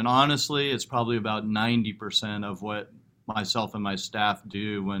Hall of Fame. And honestly, it's probably about 90% of what myself and my staff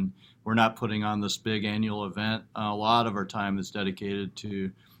do when we're not putting on this big annual event. A lot of our time is dedicated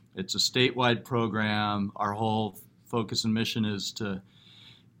to, it's a statewide program. Our whole focus and mission is to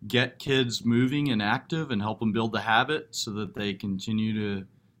get kids moving and active and help them build the habit so that they continue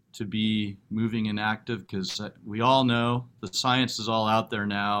to be moving and active, because we all know the science is all out there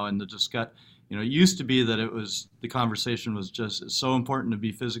now, and it used to be that the conversation was just, it's so important to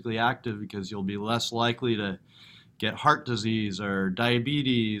be physically active because you'll be less likely to get heart disease or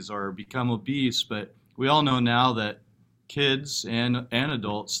diabetes or become obese. But we all know now that kids and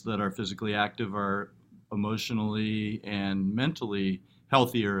adults that are physically active are emotionally and mentally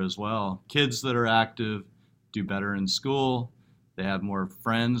healthier as well. Kids that are active do better in school. They have more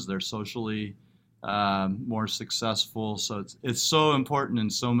friends. They're socially more successful. So it's so important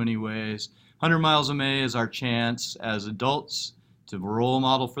in so many ways. 100 Miles of May is our chance as adults to role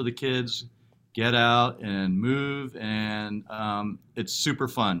model for the kids, get out and move, and it's super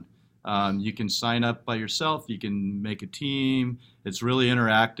fun. You can sign up by yourself. You can make a team. It's really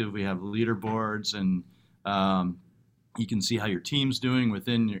interactive. We have leaderboards, and you can see how your team's doing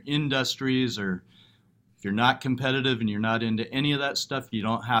within your industries, or if you're not competitive and you're not into any of that stuff, you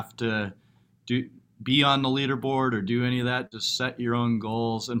don't have to be on the leaderboard or do any of that. Just set your own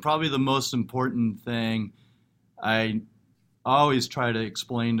goals. And probably the most important thing I always try to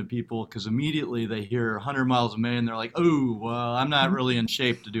explain to people, because immediately they hear 100 miles of May and they're like, oh, well, I'm not really in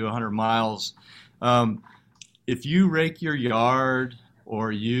shape to do 100 miles. If you rake your yard,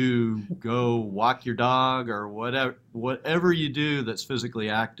 or you go walk your dog, or whatever you do that's physically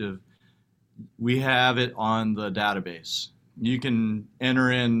active, we have it on the database. You can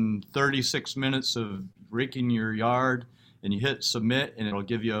enter in 36 minutes of raking your yard, and you hit submit, and it'll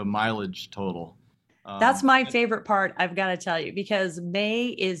give you a mileage total. That's my favorite part, I've got to tell you, because May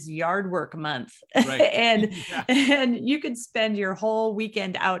is yard work month. Right. and Yeah. and you could spend your whole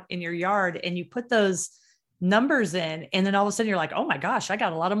weekend out in your yard, and you put those numbers in, and then all of a sudden you're like, oh my gosh, I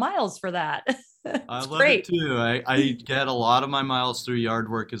got a lot of miles for that. I love great. it too. I get a lot of my miles through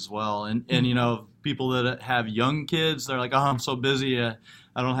yard work as well. And people that have young kids, they're like, oh, I'm so busy. I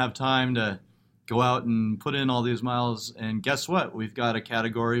don't have time to go out and put in all these miles. And guess what? We've got a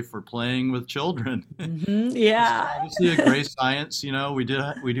category for playing with children. Yeah. It's obviously a great science. We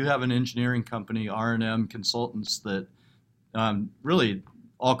do have an engineering company, R&M Consultants, that really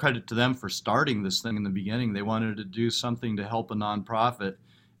all credit to them for starting this thing in the beginning. They wanted to do something to help a nonprofit,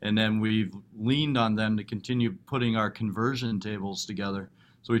 and then we've leaned on them to continue putting our conversion tables together.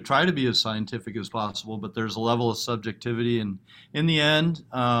 So we try to be as scientific as possible, but there's a level of subjectivity, and in the end,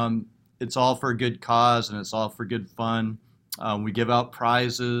 it's all for a good cause and it's all for good fun. We give out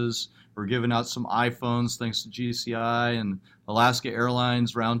prizes. We're giving out some iPhones thanks to GCI, and Alaska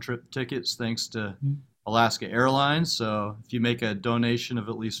Airlines round trip tickets thanks to Alaska Airlines. So if you make a donation of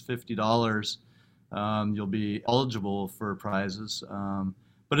at least $50, you'll be eligible for prizes.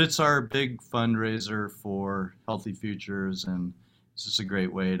 But it's our big fundraiser for Healthy Futures, and it's just a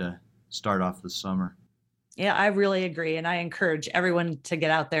great way to start off the summer. Yeah, I really agree. And I encourage everyone to get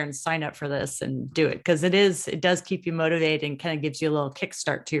out there and sign up for this and do it, because it does keep you motivated and kind of gives you a little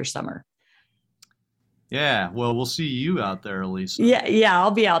kickstart to your summer. Yeah, well, we'll see you out there, Lisa. Yeah,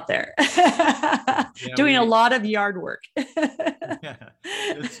 I'll be out there doing a lot of yard work. Yeah,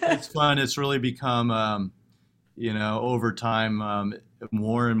 it's fun. It's really become, over time,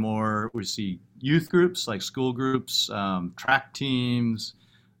 more and more we see youth groups like school groups, track teams.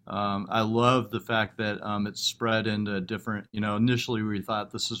 I love the fact that it's spread into different, initially we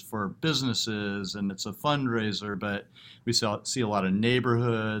thought this is for businesses and it's a fundraiser, but we see a lot of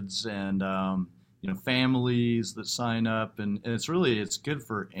neighborhoods and, families that sign up, and it's good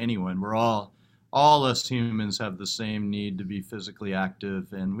for anyone. We're all us humans have the same need to be physically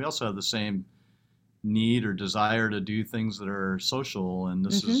active, and we also have the same need or desire to do things that are social, and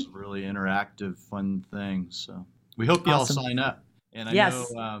this is a really interactive, fun thing. So we hope you all sign up. And I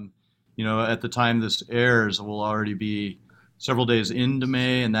know, at the time this airs, we'll already be several days into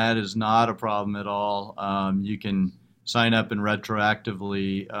May, and that is not a problem at all. You can sign up and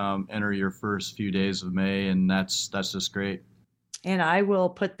retroactively enter your first few days of May, and that's just great. And I will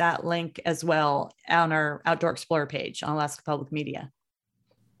put that link as well on our Outdoor Explorer page on Alaska Public Media.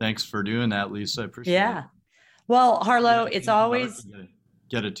 Thanks for doing that, Lisa. I appreciate it. Yeah. Well, Harlow, it's always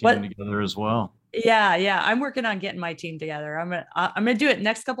get a team together as well. Yeah. I'm working on getting my team together. I'm gonna do it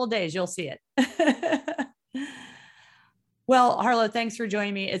next couple of days. You'll see it. Well, Harlow, thanks for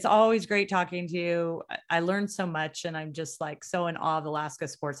joining me. It's always great talking to you. I learned so much, and I'm just so in awe of Alaska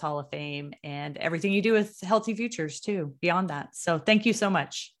Sports Hall of Fame and everything you do with Healthy Futures too, beyond that. So thank you so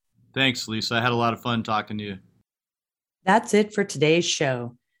much. Thanks, Lisa. I had a lot of fun talking to you. That's it for today's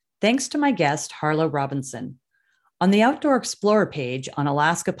show. Thanks to my guest, Harlow Robinson. On the Outdoor Explorer page on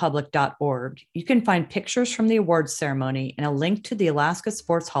alaskapublic.org, you can find pictures from the awards ceremony and a link to the Alaska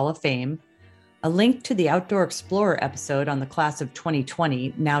Sports Hall of Fame, a link to the Outdoor Explorer episode on the class of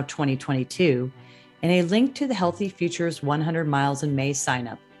 2020, now 2022, and a link to the Healthy Futures 100 Miles in May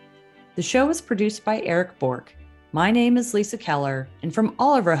sign-up. The show was produced by Eric Bork. My name is Lisa Keller, and from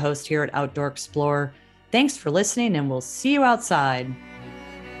all of our hosts here at Outdoor Explorer, thanks for listening, and we'll see you outside.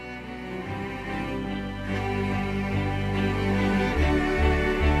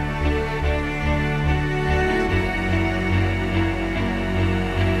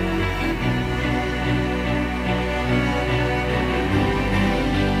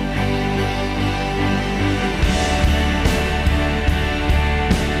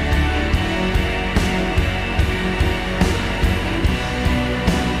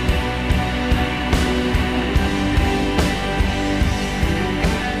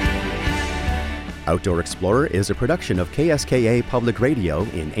 Outdoor Explorer is a production of KSKA Public Radio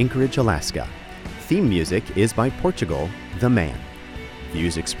in Anchorage, Alaska. Theme music is by Portugal, The Man.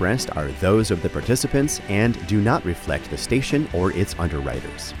 Views expressed are those of the participants and do not reflect the station or its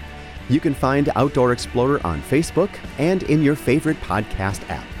underwriters. You can find Outdoor Explorer on Facebook and in your favorite podcast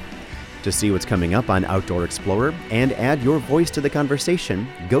app. To see what's coming up on Outdoor Explorer and add your voice to the conversation,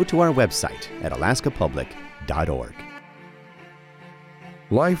 go to our website at alaskapublic.org.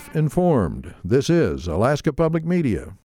 Life informed. This is Alaska Public Media.